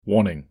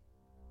Warning: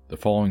 the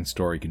following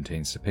story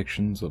contains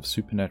depictions of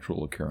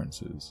supernatural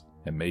occurrences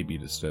and may be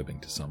disturbing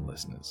to some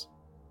listeners.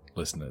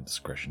 Listener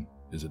discretion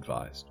is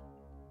advised.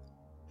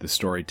 This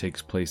story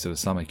takes place at a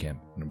summer camp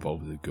and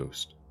involves a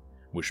ghost,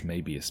 which may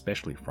be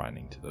especially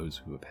frightening to those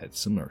who have had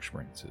similar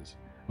experiences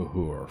or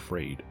who are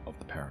afraid of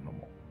the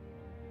paranormal.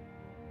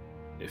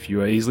 If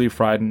you are easily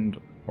frightened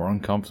or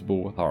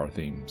uncomfortable with horror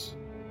themes,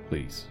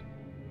 please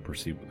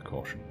proceed with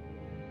caution.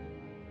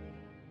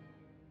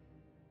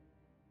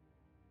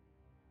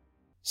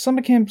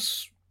 Summer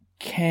camps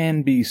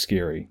can be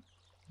scary.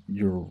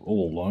 You're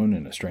all alone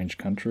in a strange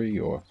country,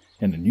 or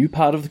in a new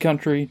part of the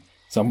country,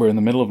 somewhere in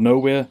the middle of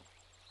nowhere,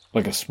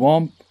 like a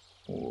swamp,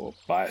 or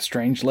by a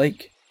strange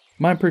lake.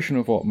 My impression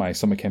of what my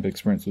summer camp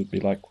experience would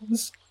be like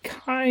was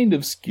kind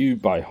of skewed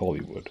by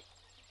Hollywood.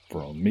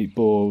 From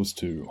meatballs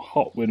to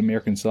hot wet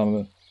American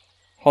summer,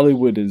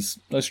 Hollywood is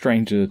no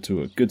stranger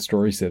to a good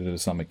story set at a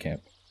summer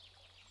camp.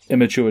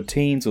 Immature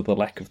teens with a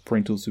lack of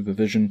parental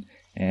supervision,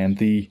 and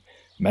the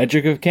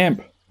magic of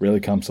camp really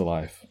comes to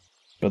life.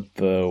 But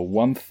the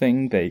one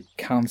thing they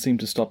can't seem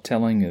to stop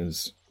telling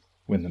is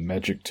when the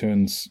magic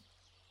turns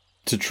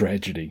to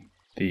tragedy.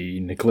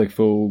 The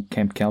neglectful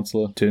camp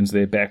counselor turns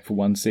their back for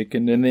 1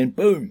 second and then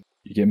boom!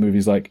 You get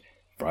movies like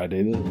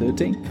Friday the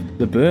 13th,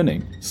 The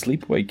Burning,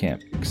 Sleepaway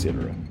Camp,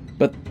 etc.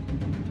 But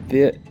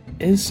there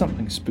is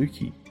something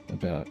spooky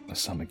about a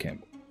summer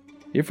camp.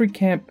 Every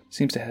camp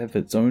seems to have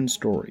its own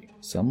story,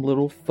 some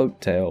little folk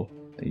tale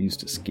that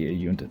used to scare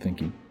you into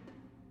thinking,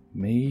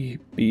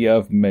 maybe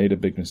I've made a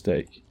big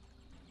mistake.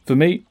 For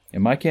me,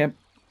 in my camp,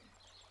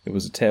 it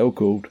was a tale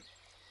called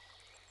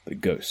The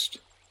Ghost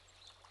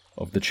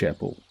of the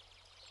Chapel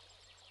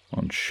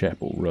on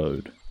Chapel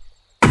Road.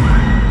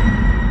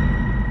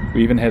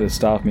 We even had a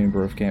staff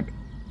member of camp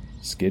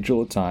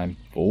schedule a time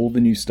for all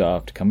the new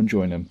staff to come and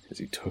join him as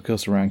he took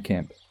us around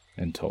camp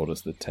and told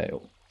us the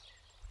tale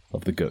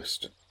of the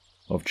ghost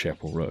of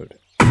Chapel Road.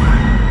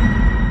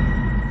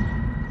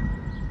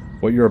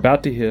 What you're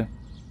about to hear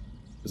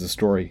is a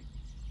story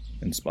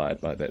inspired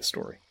by that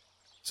story.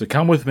 So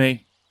come with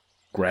me,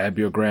 grab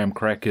your graham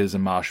crackers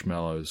and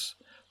marshmallows,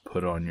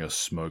 put on your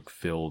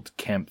smoke-filled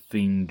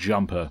camp-themed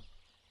jumper,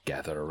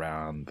 gather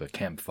around the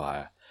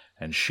campfire,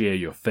 and share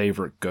your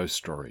favorite ghost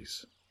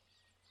stories.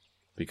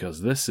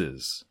 Because this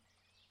is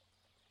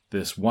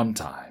This One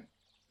Time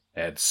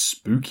at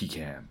Spooky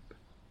Camp.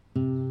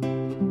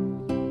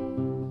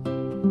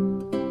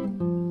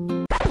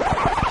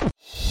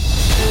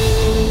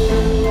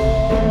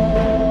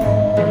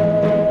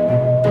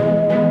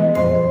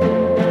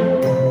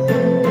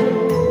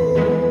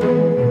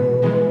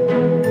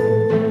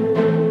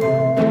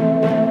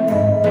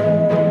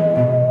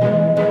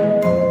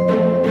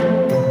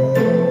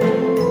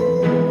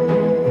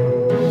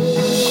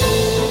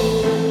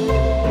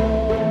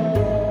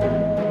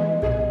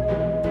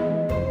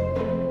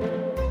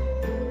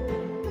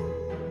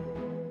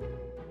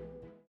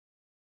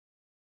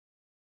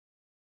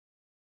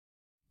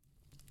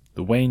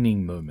 The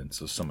waning moments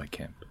of summer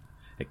camp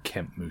at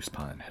Camp Moose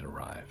Pine had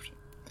arrived,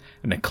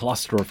 and a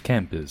cluster of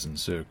campers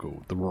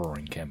encircled the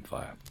roaring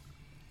campfire,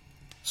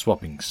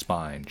 swapping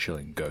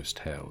spine-chilling ghost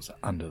tales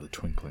under the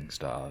twinkling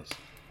stars.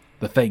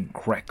 The faint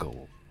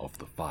crackle of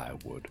the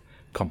firewood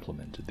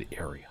complemented the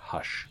eerie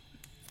hush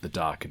of the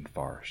darkened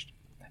forest,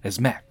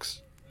 as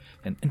Max,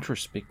 an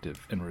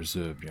introspective and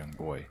reserved young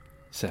boy,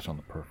 sat on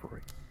the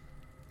periphery,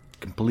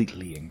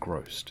 completely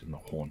engrossed in the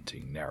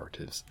haunting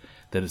narratives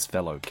that his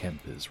fellow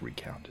campers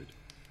recounted.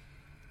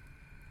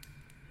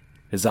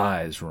 His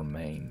eyes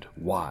remained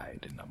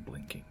wide and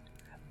unblinking,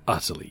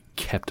 utterly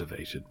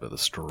captivated by the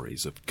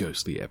stories of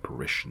ghostly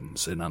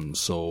apparitions and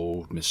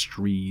unsolved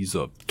mysteries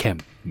of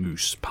Camp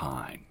Moose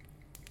Pine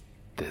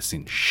that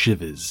sent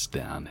shivers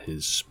down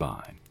his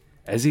spine.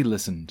 As he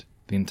listened,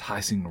 the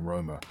enticing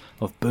aroma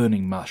of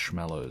burning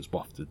marshmallows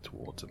wafted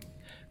towards him,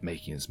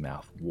 making his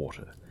mouth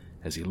water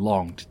as he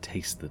longed to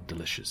taste the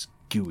delicious,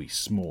 gooey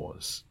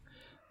s'mores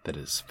that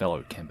his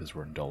fellow campers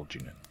were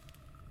indulging in.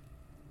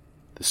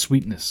 The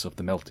sweetness of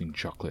the melting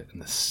chocolate and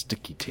the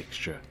sticky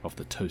texture of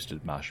the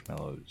toasted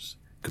marshmallows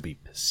could be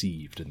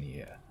perceived in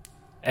the air,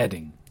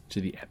 adding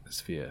to the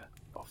atmosphere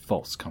of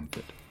false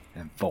comfort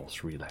and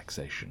false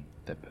relaxation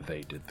that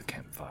pervaded the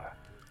campfire.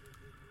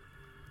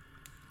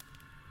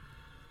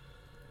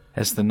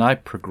 As the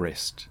night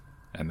progressed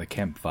and the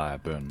campfire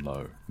burned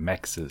low,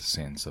 Max's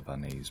sense of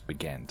unease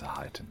began to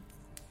heighten.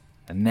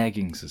 A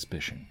nagging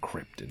suspicion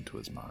crept into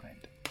his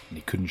mind, and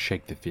he couldn't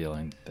shake the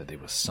feeling that there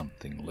was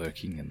something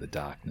lurking in the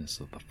darkness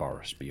of the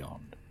forest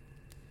beyond.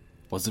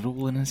 Was it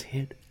all in his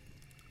head?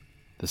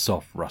 The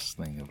soft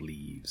rustling of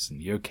leaves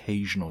and the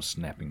occasional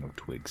snapping of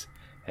twigs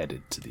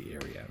added to the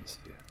eerie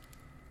atmosphere.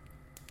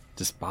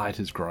 Despite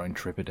his growing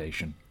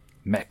trepidation,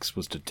 Max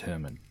was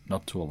determined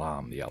not to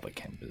alarm the other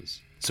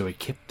campers, so he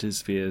kept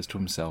his fears to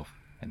himself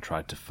and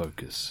tried to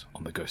focus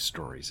on the ghost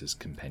stories his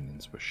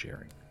companions were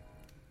sharing.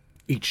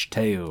 Each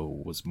tale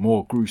was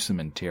more gruesome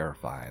and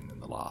terrifying than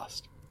the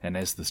last, and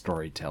as the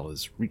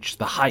storytellers reached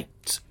the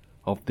height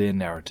of their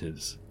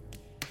narratives,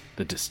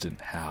 the distant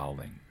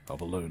howling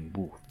of a lone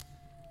wolf,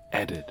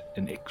 added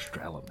an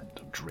extra element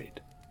of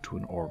dread to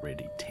an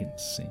already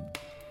tense scene.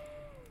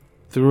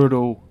 Through it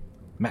all,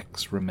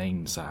 Max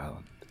remained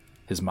silent,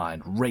 his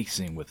mind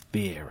racing with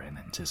fear and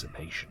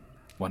anticipation,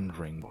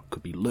 wondering what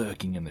could be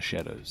lurking in the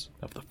shadows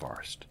of the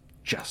forest,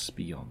 just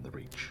beyond the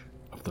reach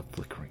of the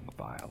flickering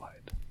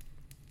firelight.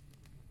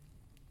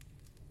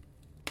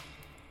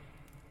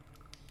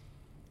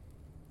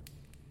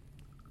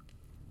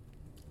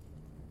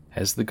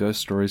 As the ghost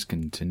stories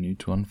continued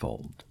to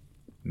unfold,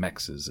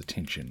 Max's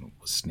attention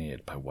was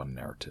snared by one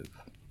narrative.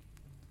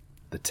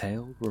 The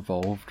tale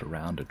revolved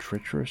around a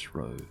treacherous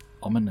road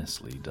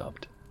ominously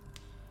dubbed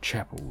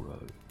Chapel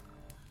Road,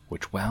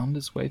 which wound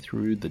its way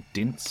through the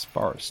dense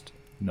forest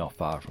not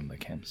far from the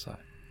campsite.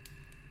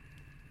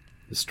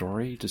 The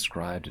story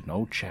described an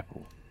old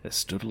chapel that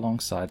stood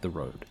alongside the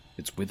road,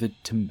 its withered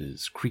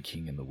timbers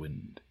creaking in the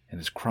wind, and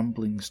its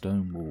crumbling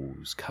stone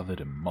walls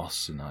covered in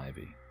moss and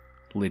ivy.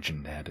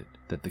 Legend had it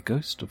that the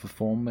ghost of a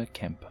former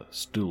camper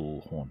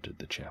still haunted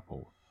the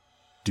chapel,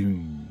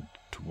 doomed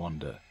to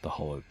wander the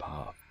hollow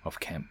path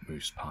of Camp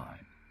Moose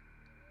Pine,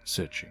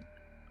 searching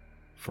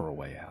for a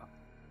way out.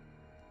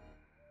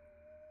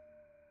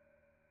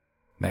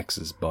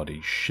 Max's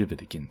body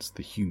shivered against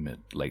the humid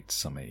late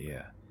summer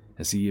air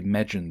as he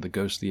imagined the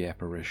ghostly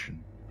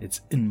apparition,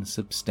 its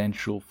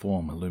insubstantial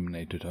form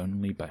illuminated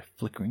only by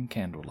flickering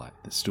candlelight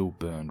that still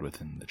burned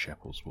within the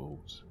chapel's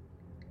walls.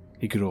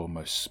 He could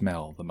almost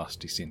smell the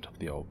musty scent of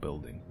the old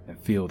building and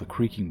feel the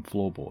creaking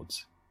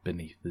floorboards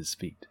beneath his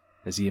feet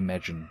as he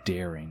imagined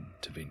daring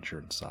to venture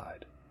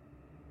inside.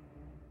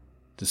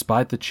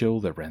 Despite the chill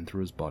that ran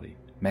through his body,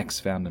 Max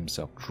found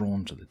himself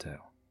drawn to the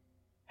tale,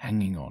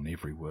 hanging on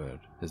every word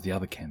as the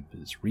other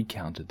campers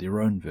recounted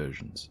their own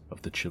versions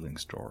of the chilling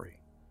story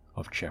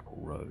of Chapel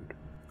Road.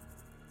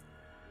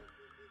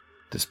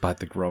 Despite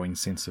the growing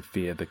sense of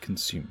fear that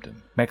consumed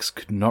him, Max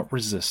could not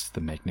resist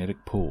the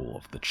magnetic pull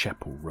of the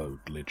Chapel Road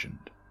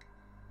legend.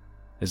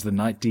 As the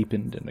night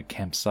deepened and the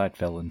campsite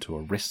fell into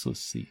a restless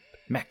sleep,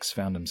 Max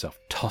found himself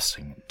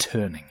tossing and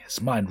turning,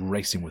 his mind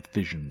racing with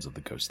visions of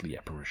the ghostly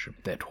apparition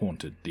that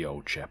haunted the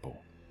old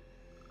chapel.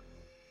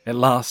 At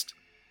last,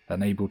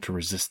 unable to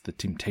resist the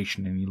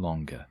temptation any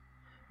longer,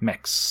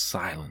 Max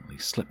silently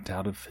slipped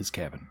out of his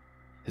cabin,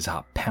 his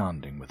heart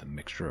pounding with a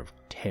mixture of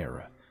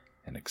terror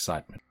and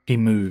excitement. He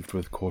moved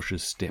with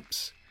cautious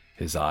steps,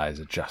 his eyes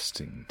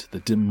adjusting to the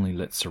dimly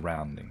lit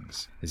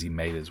surroundings as he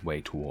made his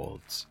way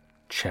towards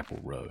Chapel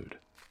Road.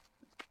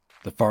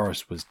 The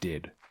forest was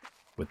dead,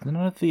 with none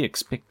of the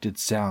expected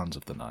sounds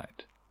of the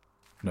night.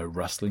 No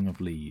rustling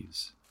of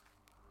leaves,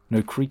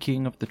 no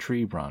creaking of the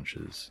tree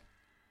branches,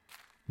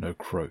 no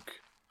croak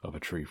of a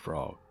tree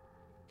frog.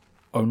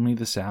 Only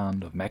the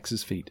sound of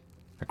Max's feet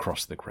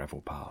across the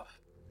gravel path.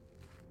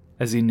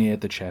 As he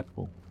neared the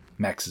chapel,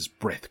 Max's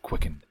breath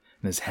quickened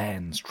and his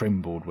hands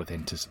trembled with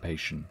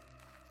anticipation.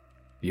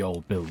 The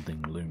old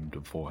building loomed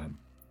before him,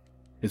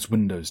 its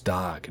windows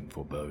dark and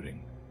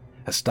foreboding,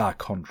 a stark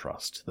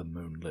contrast to the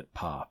moonlit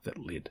path that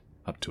led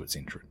up to its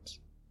entrance.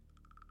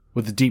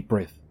 With a deep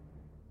breath,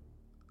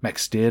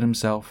 Max steered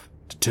himself,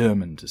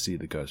 determined to see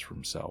the ghost for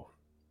himself,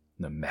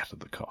 no matter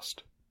the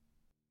cost.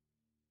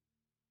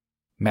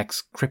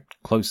 Max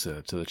crept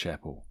closer to the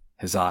chapel,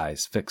 his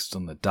eyes fixed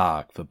on the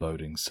dark,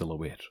 foreboding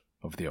silhouette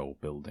of the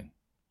old building.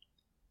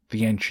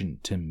 The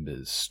ancient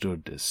timbers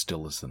stood as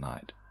still as the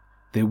night,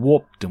 their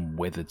warped and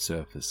weathered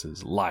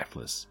surfaces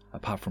lifeless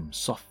apart from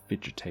soft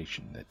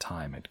vegetation that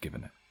time had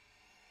given it.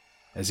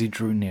 As he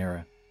drew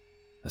nearer,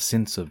 a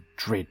sense of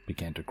dread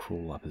began to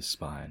crawl up his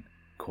spine,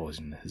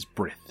 causing his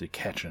breath to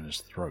catch in his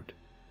throat.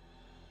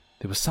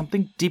 There was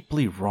something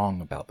deeply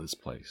wrong about this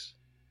place,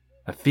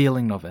 a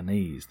feeling of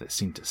unease that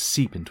seemed to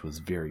seep into his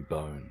very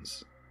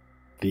bones.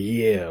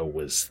 The air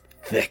was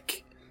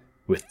thick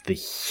with the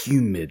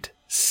humid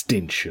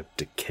stench of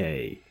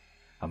decay,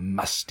 a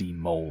musty,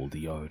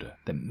 mouldy odor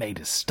that made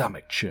his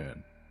stomach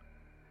churn.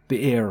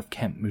 The air of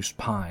Camp Moose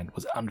Pine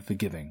was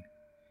unforgiving,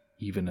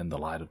 even in the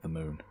light of the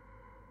moon.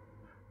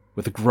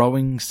 With a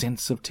growing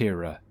sense of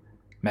terror,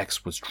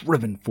 Max was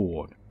driven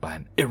forward by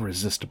an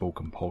irresistible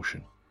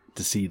compulsion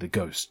to see the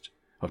ghost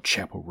of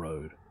Chapel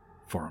Road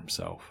for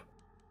himself.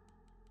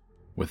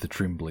 With a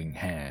trembling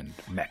hand,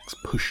 Max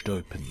pushed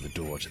open the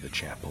door to the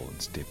chapel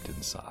and stepped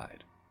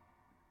inside.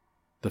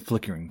 The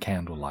flickering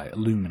candlelight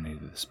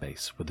illuminated the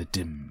space with a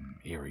dim,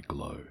 eerie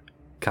glow,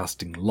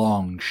 casting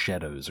long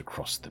shadows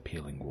across the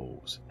peeling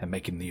walls and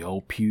making the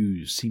old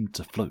pews seem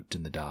to float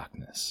in the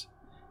darkness.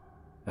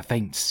 A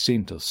faint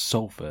scent of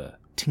sulphur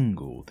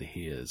tingled the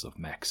hairs of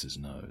Max's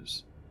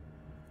nose.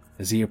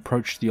 As he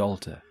approached the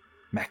altar,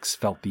 Max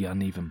felt the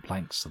uneven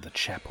planks of the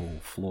chapel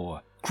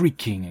floor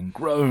creaking and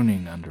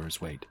groaning under his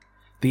weight,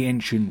 the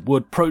ancient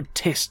wood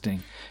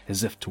protesting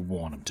as if to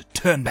warn him to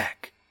turn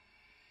back.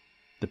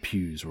 The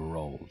pews were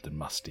old and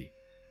musty,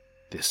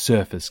 their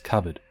surface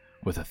covered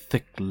with a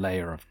thick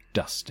layer of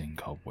dust and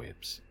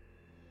cobwebs.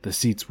 The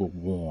seats were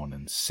worn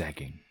and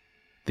sagging,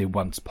 their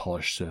once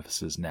polished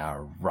surfaces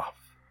now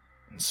rough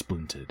and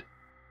splintered.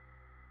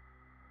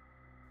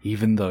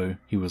 Even though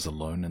he was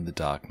alone in the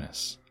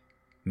darkness,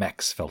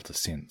 Max felt a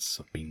sense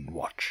of being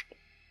watched,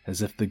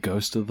 as if the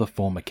ghost of the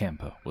former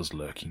camper was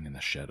lurking in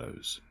the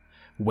shadows,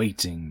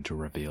 waiting to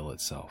reveal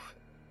itself.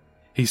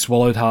 He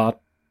swallowed hard,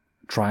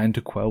 trying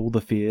to quell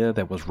the fear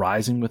that was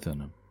rising within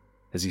him,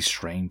 as he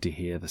strained to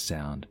hear the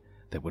sound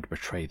that would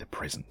betray the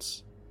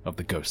presence of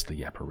the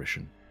ghostly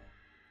apparition.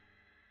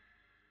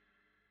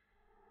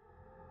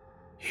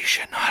 "You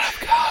should not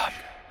have come."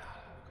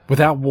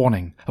 Without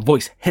warning, a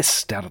voice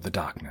hissed out of the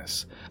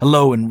darkness, a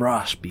low and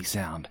raspy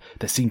sound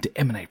that seemed to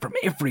emanate from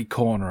every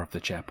corner of the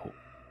chapel,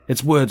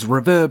 its words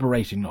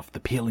reverberating off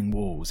the peeling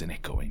walls and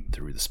echoing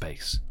through the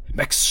space.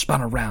 Max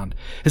spun around,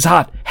 his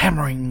heart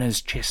hammering in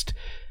his chest,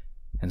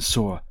 and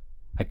saw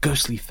a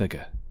ghostly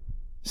figure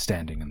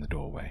standing in the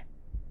doorway.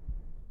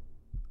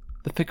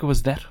 The figure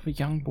was that of a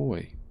young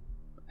boy,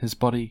 his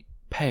body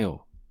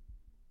pale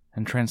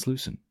and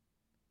translucent,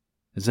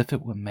 as if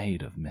it were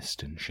made of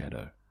mist and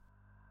shadow.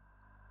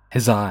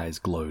 His eyes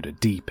glowed a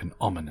deep and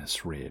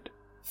ominous red,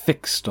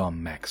 fixed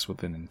on Max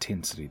with an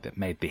intensity that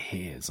made the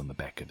hairs on the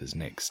back of his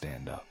neck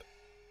stand up.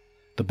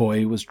 The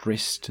boy was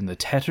dressed in the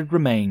tattered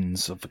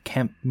remains of a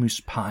Camp Moose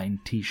Pine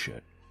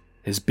t-shirt,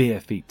 his bare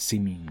feet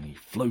seemingly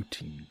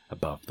floating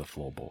above the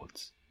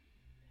floorboards.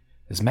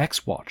 As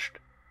Max watched,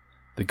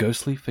 the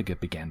ghostly figure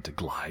began to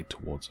glide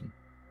towards him,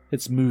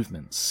 its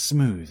movements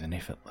smooth and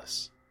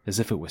effortless, as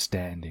if it were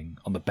standing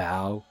on the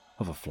bow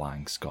of a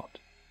flying Scot.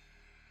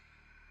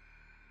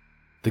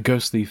 The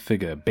ghostly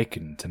figure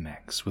beckoned to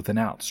Max with an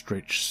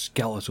outstretched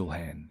skeletal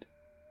hand,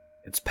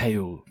 its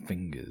pale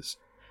fingers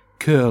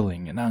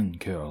curling and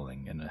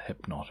uncurling in a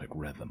hypnotic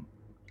rhythm.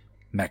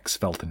 Max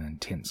felt an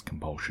intense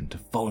compulsion to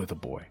follow the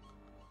boy,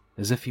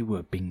 as if he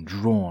were being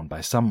drawn by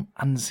some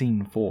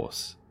unseen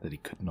force that he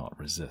could not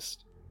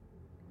resist.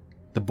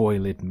 The boy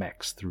led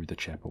Max through the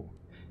chapel,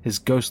 his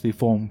ghostly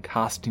form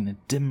casting a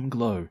dim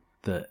glow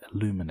that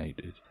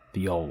illuminated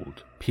the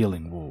old,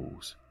 peeling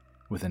walls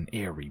with an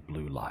airy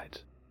blue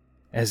light.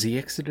 As he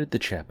exited the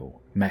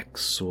chapel,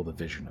 Max saw the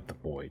vision of the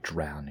boy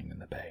drowning in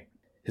the bay,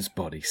 his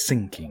body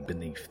sinking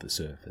beneath the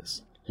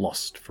surface,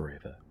 lost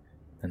forever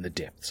in the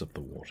depths of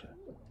the water.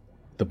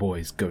 The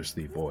boy's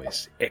ghostly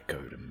voice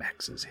echoed in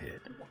Max's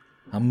head,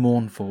 a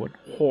mournful and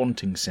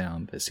haunting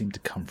sound that seemed to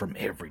come from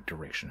every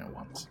direction at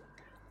once,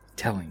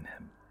 telling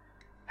him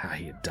how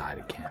he had died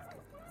at camp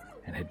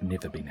and had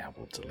never been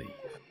able to leave.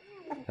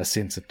 A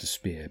sense of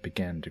despair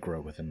began to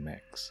grow within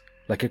Max,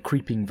 like a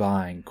creeping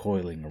vine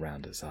coiling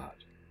around his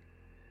heart.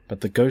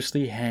 But the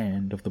ghostly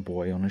hand of the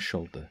boy on his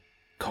shoulder,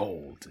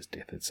 cold as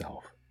death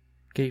itself,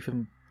 gave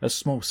him a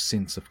small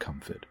sense of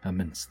comfort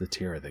amidst the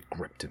terror that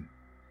gripped him.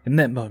 In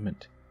that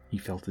moment, he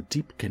felt a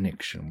deep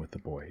connection with the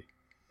boy,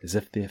 as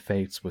if their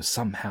fates were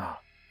somehow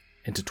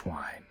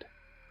intertwined,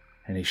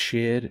 and he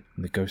shared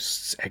in the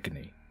ghost's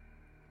agony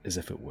as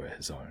if it were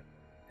his own.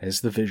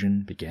 As the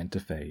vision began to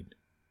fade,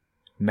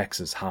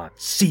 Max's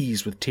heart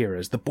seized with terror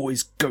as the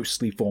boy's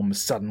ghostly form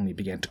suddenly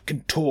began to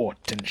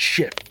contort and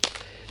shift.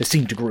 It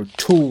seemed to grow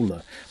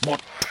taller, more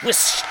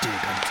twisted,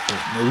 until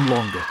it no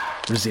longer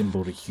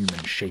resembled a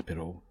human shape at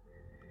all.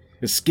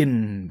 His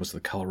skin was the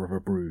color of a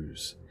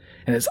bruise,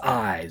 and his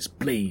eyes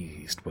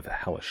blazed with a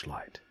hellish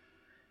light.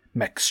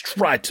 Max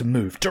tried to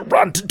move, to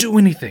run, to do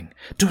anything,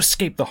 to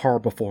escape the horror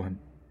before him,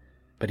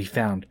 but he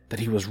found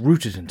that he was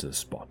rooted into the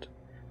spot,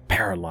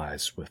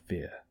 paralyzed with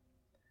fear.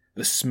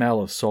 The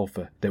smell of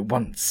sulphur that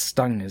once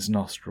stung his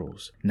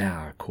nostrils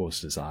now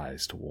caused his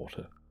eyes to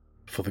water,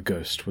 for the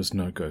ghost was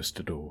no ghost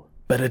at all,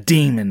 but a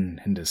demon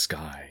in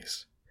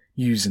disguise,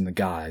 using the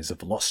guise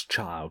of a lost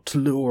child to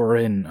lure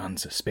in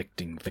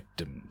unsuspecting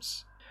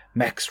victims.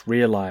 Max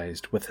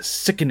realized with a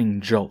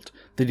sickening jolt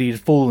that he had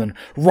fallen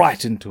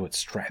right into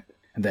its trap,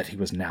 and that he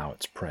was now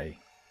its prey.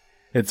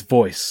 Its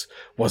voice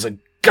was a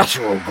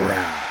guttural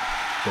growl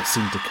that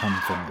seemed to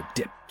come from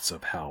the depths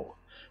of hell,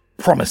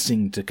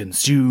 promising to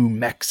consume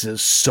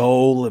Max's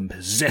soul and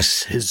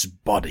possess his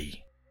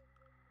body.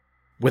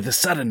 With a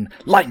sudden,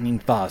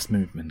 lightning-fast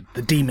movement,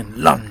 the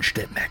demon lunged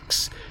at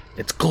Max,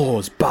 its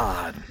claws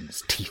barred and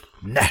its teeth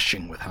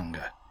gnashing with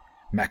hunger.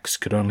 Max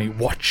could only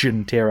watch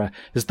in terror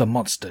as the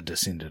monster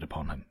descended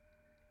upon him,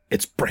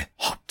 its breath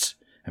hot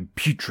and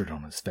putrid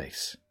on his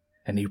face,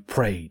 and he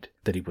prayed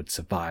that he would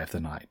survive the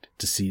night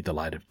to see the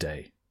light of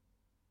day.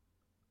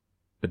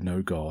 But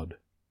no god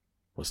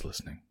was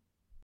listening.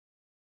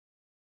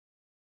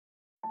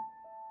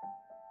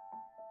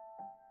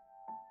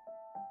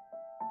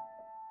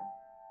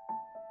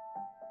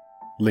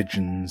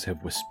 Legends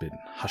have whispered in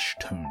hushed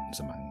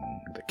tones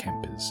among the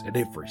campers at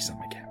every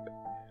summer camp.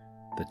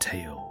 The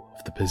tale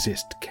of the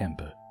possessed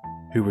camper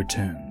who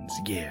returns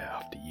year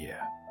after year,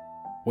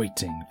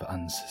 waiting for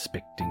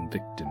unsuspecting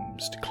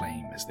victims to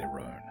claim as their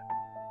own.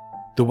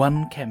 The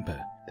one camper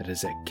that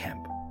is at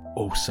camp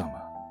all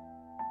summer.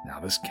 Now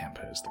this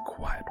camper is the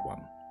quiet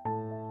one,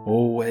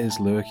 always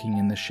lurking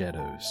in the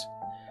shadows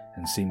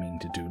and seeming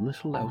to do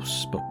little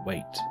else but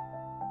wait,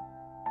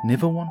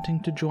 never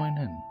wanting to join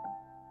in.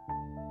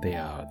 They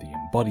are the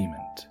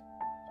embodiment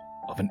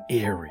of an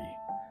eerie,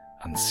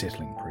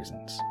 unsettling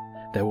presence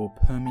that will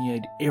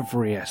permeate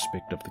every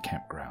aspect of the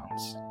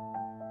campgrounds.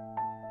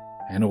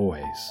 And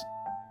always,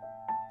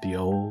 the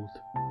old,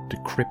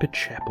 decrepit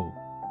chapel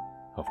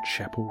of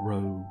Chapel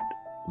Road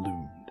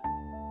loomed,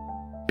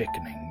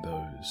 beckoning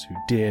those who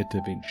dared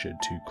to venture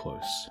too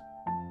close,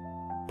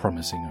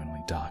 promising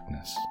only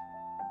darkness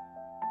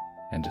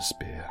and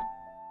despair.